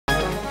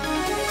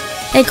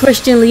A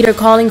Christian leader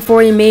calling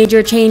for a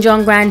major change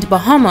on Grand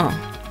Bahama.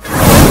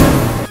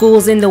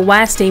 Schools in the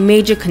West a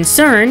major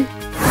concern.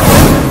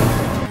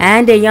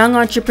 And a young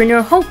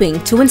entrepreneur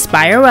hoping to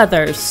inspire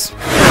others.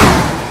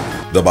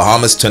 The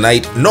Bahamas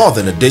Tonight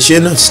Northern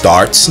Edition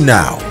starts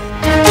now.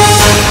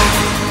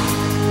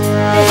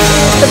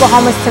 The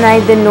Bahamas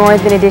Tonight, the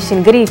Northern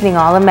Edition. Good evening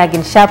all. I'm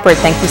Megan Shepard.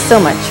 Thank you so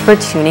much for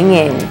tuning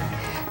in.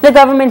 The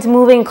government's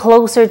moving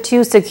closer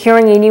to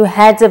securing a new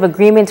heads of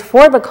agreement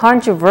for the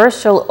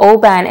controversial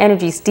Oban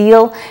Energy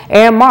deal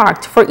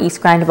earmarked for East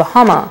Grand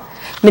Bahama.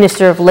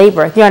 Minister of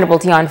Labor, the Honorable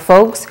Dion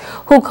Folks,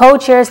 who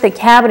co-chairs the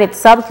Cabinet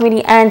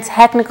Subcommittee and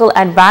Technical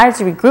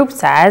Advisory Group,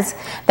 says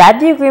that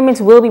the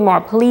agreement will be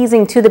more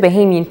pleasing to the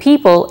Bahamian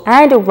people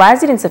and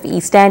residents of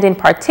East End in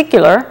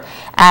particular,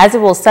 as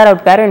it will set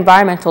out better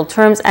environmental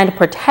terms and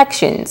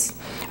protections.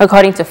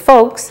 According to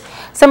Folks,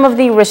 some of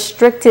the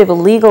restrictive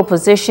legal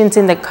positions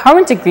in the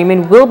current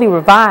agreement will be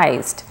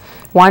revised.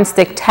 Once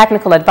the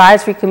Technical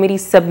Advisory Committee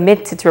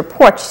submits its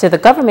report to the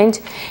government,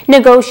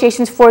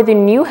 negotiations for the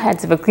new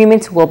heads of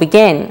agreement will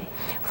begin.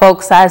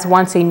 Folks says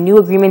once a new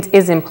agreement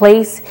is in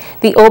place,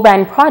 the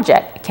Oban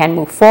project can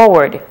move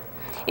forward.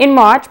 In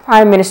March,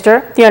 Prime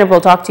Minister, the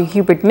Honorable Dr.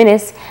 Hubert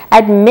Minnis,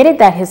 admitted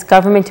that his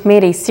government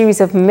made a series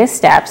of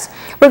missteps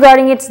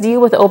regarding its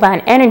deal with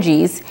Oban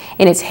Energies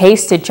in its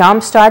haste to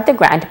jumpstart the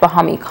Grand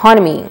Bahama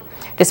economy.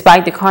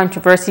 Despite the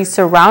controversy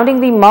surrounding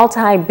the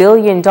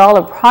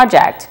multi-billion-dollar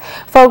project,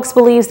 Folks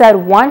believes that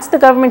once the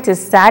government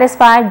is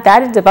satisfied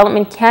that its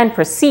development can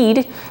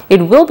proceed,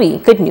 it will be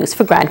good news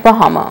for Grand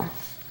Bahama.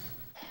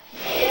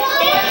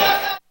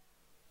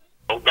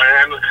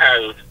 Oban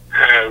has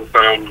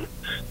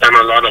done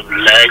a lot of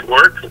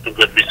legwork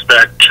with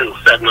respect to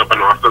setting up an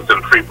office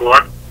in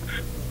Freeport,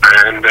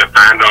 and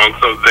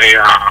also they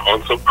are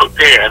also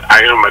prepared,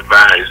 I am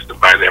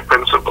advised by their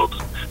principals,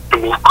 to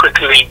move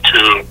quickly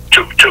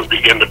to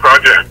begin the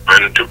project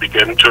and to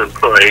begin to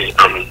employ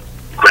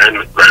Grand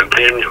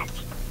Bahamians.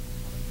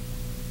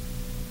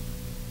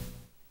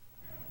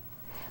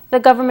 The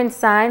government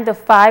signed the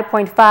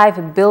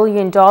 $5.5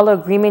 billion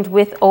agreement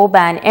with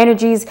Oban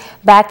Energies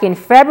back in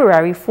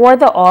February for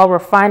the oil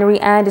refinery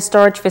and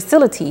storage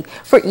facility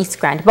for East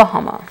Grand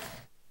Bahama.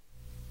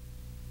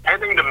 I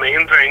think the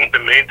main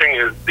thing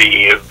is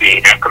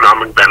the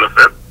economic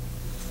benefit.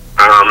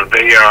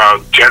 They are,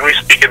 generally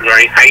speaking,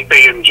 very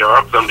high-paying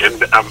jobs in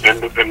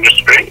this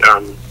industry.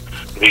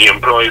 The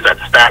employees at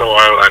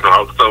Statoil and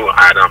also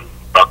at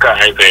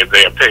Buckeye,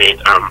 they are paid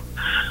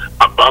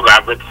above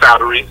average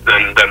salaries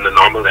than the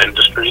normal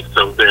industry.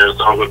 So there's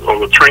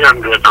over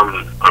 300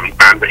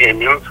 Grand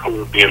Bahamians who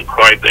will be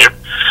employed there,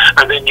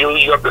 and then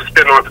you have the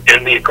spin-off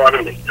in the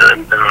economy,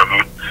 and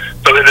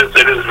so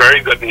it is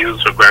very good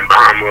news for Grand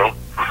Bahama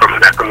from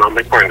an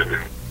economic point of view.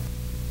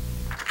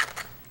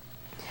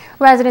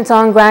 Residents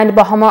on Grand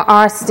Bahama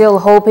are still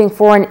hoping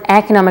for an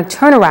economic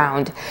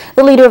turnaround.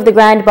 The leader of the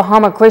Grand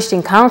Bahama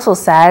Christian Council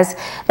says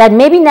that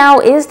maybe now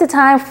is the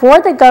time for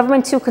the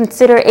government to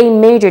consider a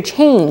major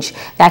change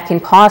that can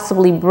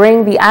possibly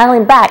bring the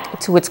island back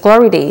to its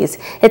glory days.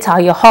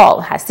 Italia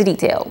Hall has the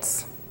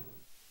details.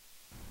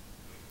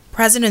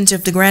 President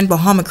of the Grand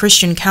Bahama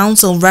Christian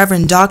Council,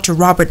 Reverend Dr.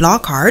 Robert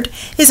Lockhart,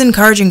 is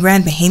encouraging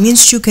Grand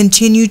Bahamians to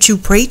continue to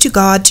pray to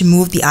God to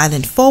move the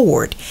island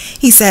forward.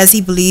 He says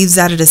he believes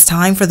that it is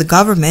time for the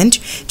government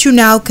to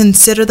now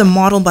consider the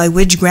model by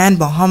which Grand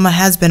Bahama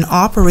has been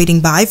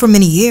operating by for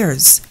many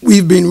years.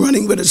 We've been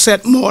running with a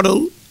set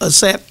model, a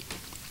set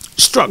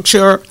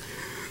structure,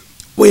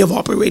 way of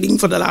operating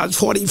for the last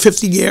 40,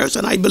 50 years,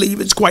 and I believe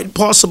it's quite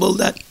possible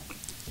that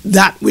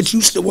that which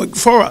used to work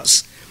for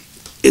us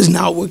is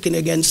now working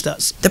against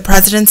us. The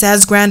president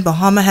says Grand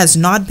Bahama has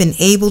not been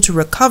able to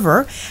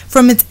recover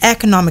from its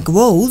economic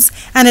woes,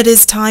 and it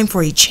is time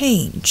for a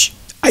change.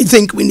 I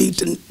think we need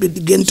to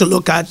begin to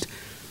look at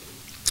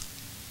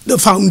the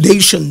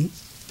foundation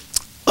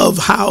of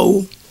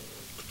how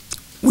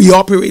we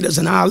operate as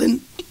an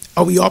island,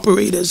 how we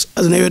operate as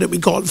an area that we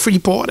call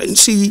Freeport, and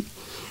see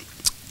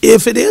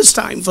if it is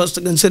time for us to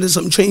consider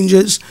some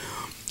changes.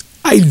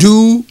 I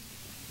do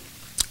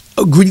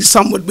agree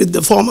somewhat with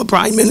the former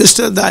Prime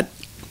Minister that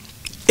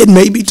it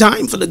may be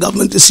time for the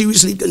government to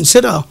seriously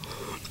consider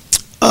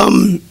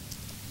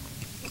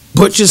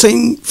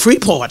purchasing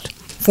Freeport.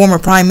 Former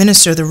Prime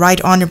Minister, the Right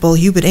Honorable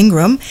Hubert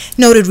Ingram,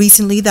 noted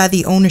recently that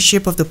the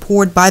ownership of the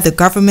port by the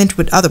government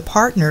with other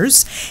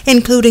partners,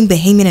 including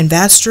Bahamian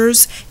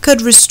investors,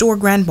 could restore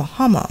Grand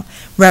Bahama.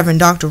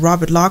 Reverend Dr.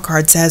 Robert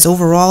Lockhart says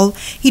overall,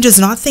 he does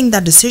not think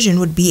that decision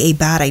would be a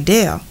bad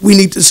idea. We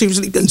need to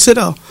seriously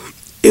consider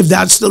if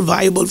that's still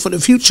viable for the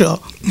future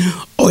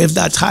or if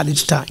that's had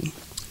its time.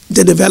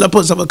 The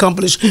developers have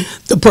accomplished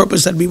the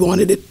purpose that we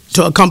wanted it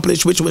to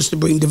accomplish, which was to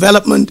bring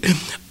development,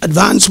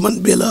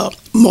 advancement, build a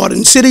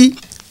modern city,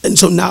 and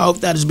so now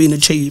that has been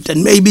achieved.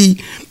 And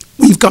maybe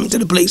we've come to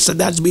the place that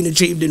that's been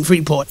achieved in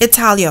Freeport.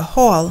 Italia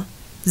Hall,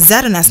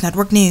 ZNS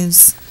Network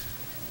News.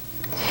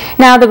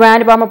 Now, the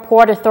Grand Bahama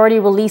Port Authority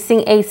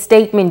releasing a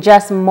statement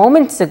just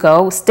moments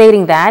ago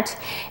stating that,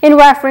 in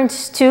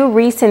reference to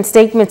recent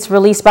statements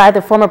released by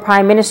the former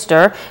Prime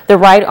Minister, the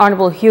Right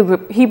Honorable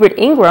Hubert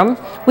Ingram,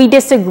 we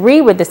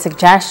disagree with the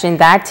suggestion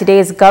that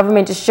today's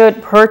government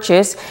should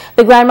purchase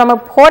the Grand Bahama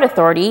Port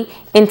Authority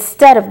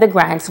instead of the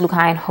Grand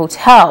Lucayan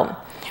Hotel.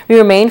 We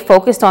remain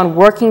focused on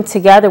working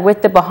together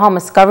with the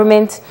Bahamas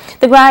government,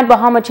 the Grand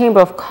Bahama Chamber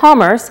of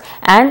Commerce,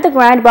 and the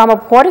Grand Bahama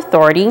Port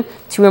Authority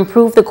to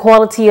improve the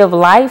quality of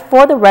life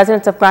for the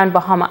residents of Grand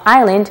Bahama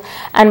Island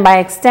and, by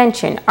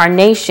extension, our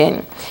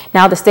nation.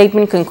 Now, the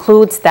statement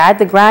concludes that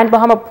the Grand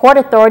Bahama Port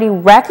Authority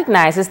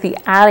recognizes the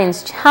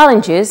island's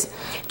challenges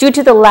due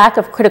to the lack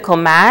of critical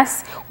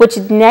mass, which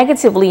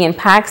negatively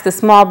impacts the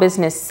small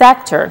business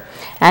sector,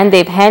 and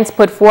they've hence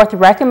put forth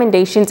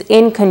recommendations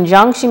in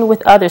conjunction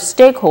with other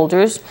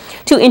stakeholders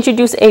to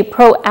introduce a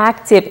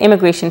proactive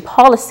immigration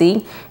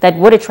policy that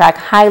would attract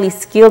highly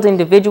skilled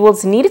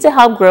individuals needed to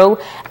help grow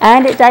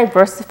and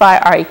diversify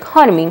our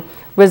economy,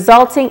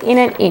 resulting in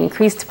an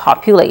increased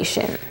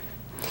population.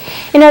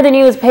 In other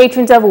news,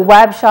 patrons of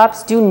web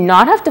shops do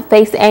not have to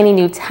face any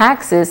new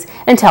taxes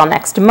until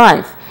next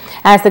month,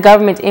 as the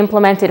government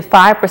implemented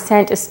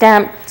 5%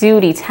 stamp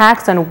duty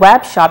tax on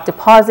web shop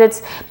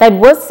deposits that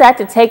was set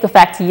to take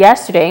effect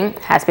yesterday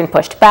has been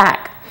pushed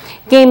back.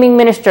 Gaming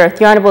Minister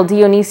the Honorable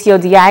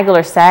Dionisio de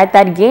Aguilar said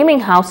that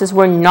gaming houses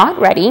were not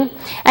ready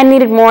and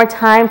needed more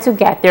time to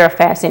get their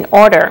affairs in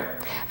order.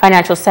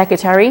 Financial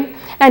Secretary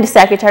and the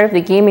Secretary of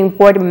the Gaming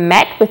Board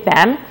met with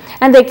them,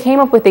 and they came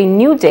up with a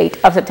new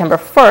date of September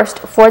 1st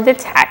for the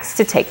tax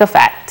to take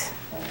effect.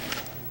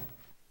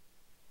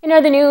 In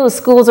other news,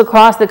 schools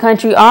across the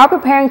country are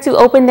preparing to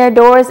open their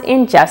doors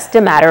in just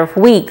a matter of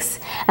weeks.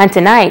 And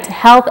tonight,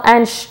 health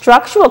and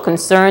structural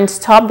concerns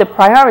top the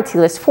priority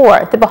list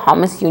for the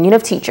Bahamas Union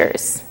of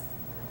Teachers.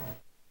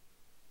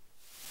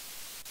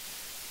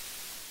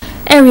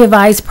 Area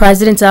Vice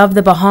President of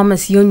the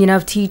Bahamas Union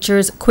of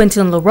Teachers,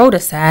 Quinton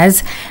Larota,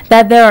 says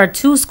that there are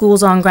 2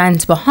 schools on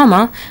Grand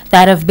Bahama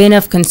that have been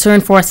of concern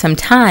for some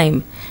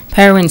time.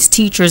 Parents,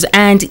 teachers,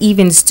 and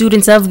even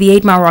students of the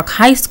 8 Mile Rock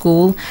High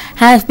School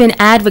have been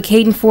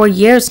advocating for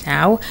years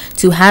now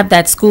to have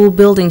that school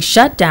building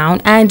shut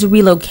down and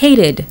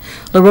relocated.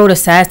 Larota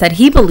says that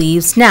he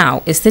believes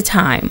now is the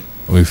time.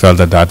 We felt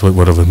that that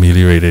would have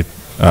ameliorated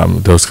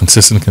those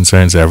consistent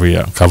concerns every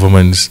year.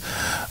 Governments,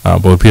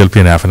 both PLP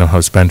and F&M,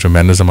 have spent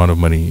tremendous amount of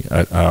money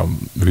at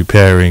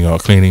repairing or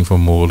cleaning for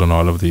mold and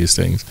all of these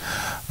things.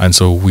 And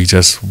so we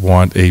just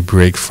want a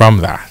break from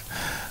that.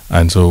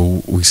 And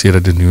so we see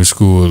that the new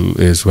school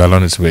is well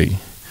on its way.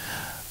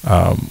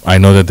 I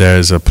know that there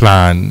is a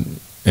plan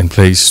in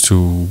place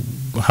to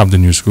have the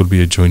new school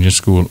be a junior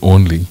school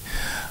only,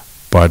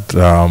 but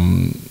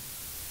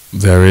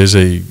there is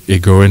a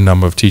growing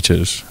number of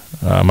teachers,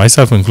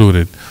 myself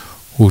included,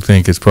 who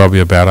think it's probably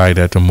a bad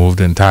idea to move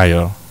the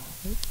entire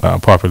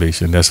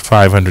population. There's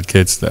 500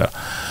 kids there.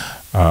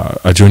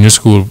 A junior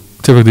school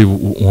typically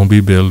won't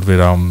be built with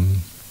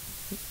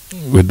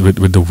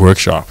the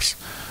workshops.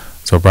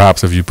 So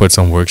perhaps if you put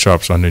some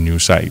workshops on the new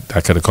site,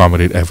 that could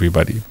accommodate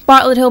everybody.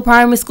 Bartlett Hill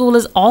Primary School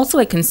is also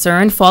a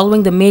concern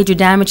following the major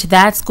damage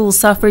that school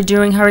suffered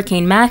during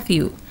Hurricane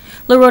Matthew.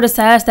 Larota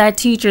says that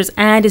teachers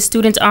and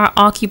students are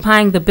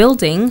occupying the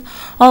building,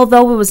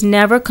 although it was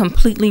never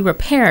completely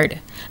repaired.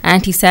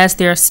 And he says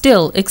they are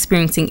still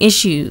experiencing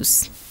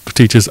issues.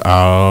 Teachers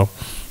are,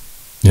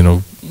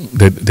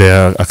 they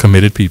are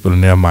committed people,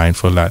 and they are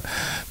mindful that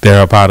they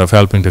are a part of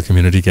helping the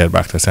community get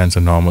back to a sense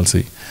of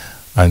normalcy.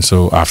 And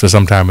so after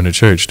some time in the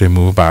church, they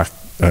moved back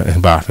in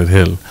Bartlett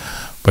Hill.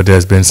 But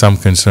there's been some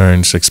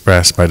concerns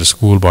expressed by the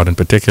school board in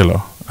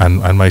particular,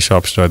 and my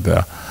shop stood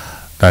there,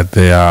 that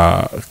there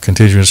are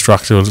continuing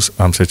structural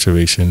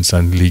situations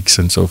and leaks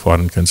and so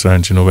forth, and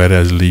concerns, where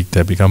there's a leak,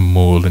 there become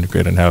mold and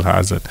create a health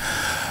hazard.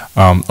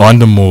 On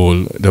the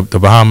mold, the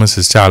Bahamas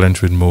is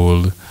challenged with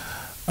mold,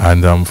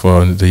 and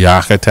for the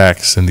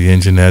architects and the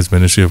engineers,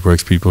 Ministry of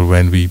Works people,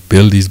 when we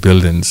build these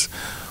buildings,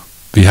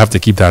 we have to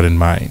keep that in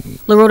mind.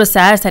 Larota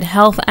says that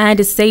health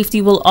and safety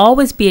will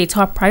always be a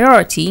top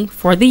priority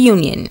for the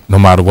union. No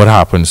matter what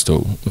happens,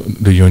 though,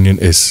 the union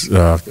is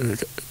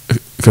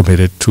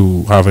committed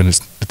to having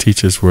the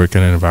teachers work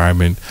in an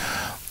environment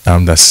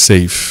that's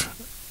safe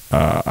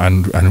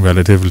and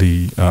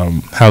relatively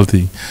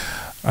healthy.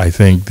 I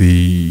think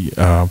the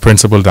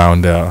principal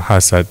down there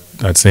has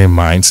that same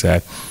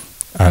mindset,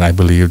 and I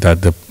believe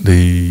that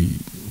the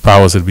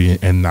powers that be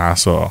in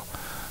Nassau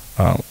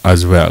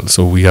as well.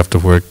 So we have to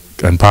work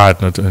and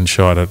partner to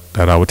ensure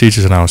that our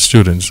teachers and our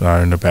students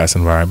are in the best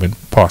environment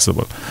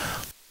possible.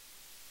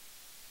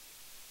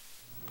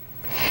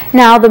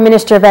 Now, the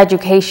Minister of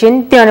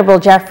Education, the Honorable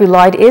Jeffrey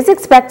Lloyd, is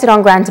expected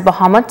on Grand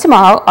Bahama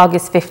tomorrow,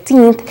 August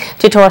 15th,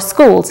 to tour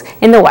schools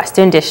in the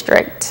Western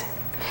District.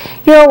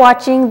 You're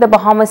watching the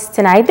Bahamas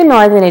Tonight, the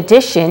Northern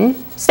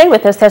Edition. Stay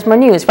with us, there's more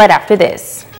news right after this.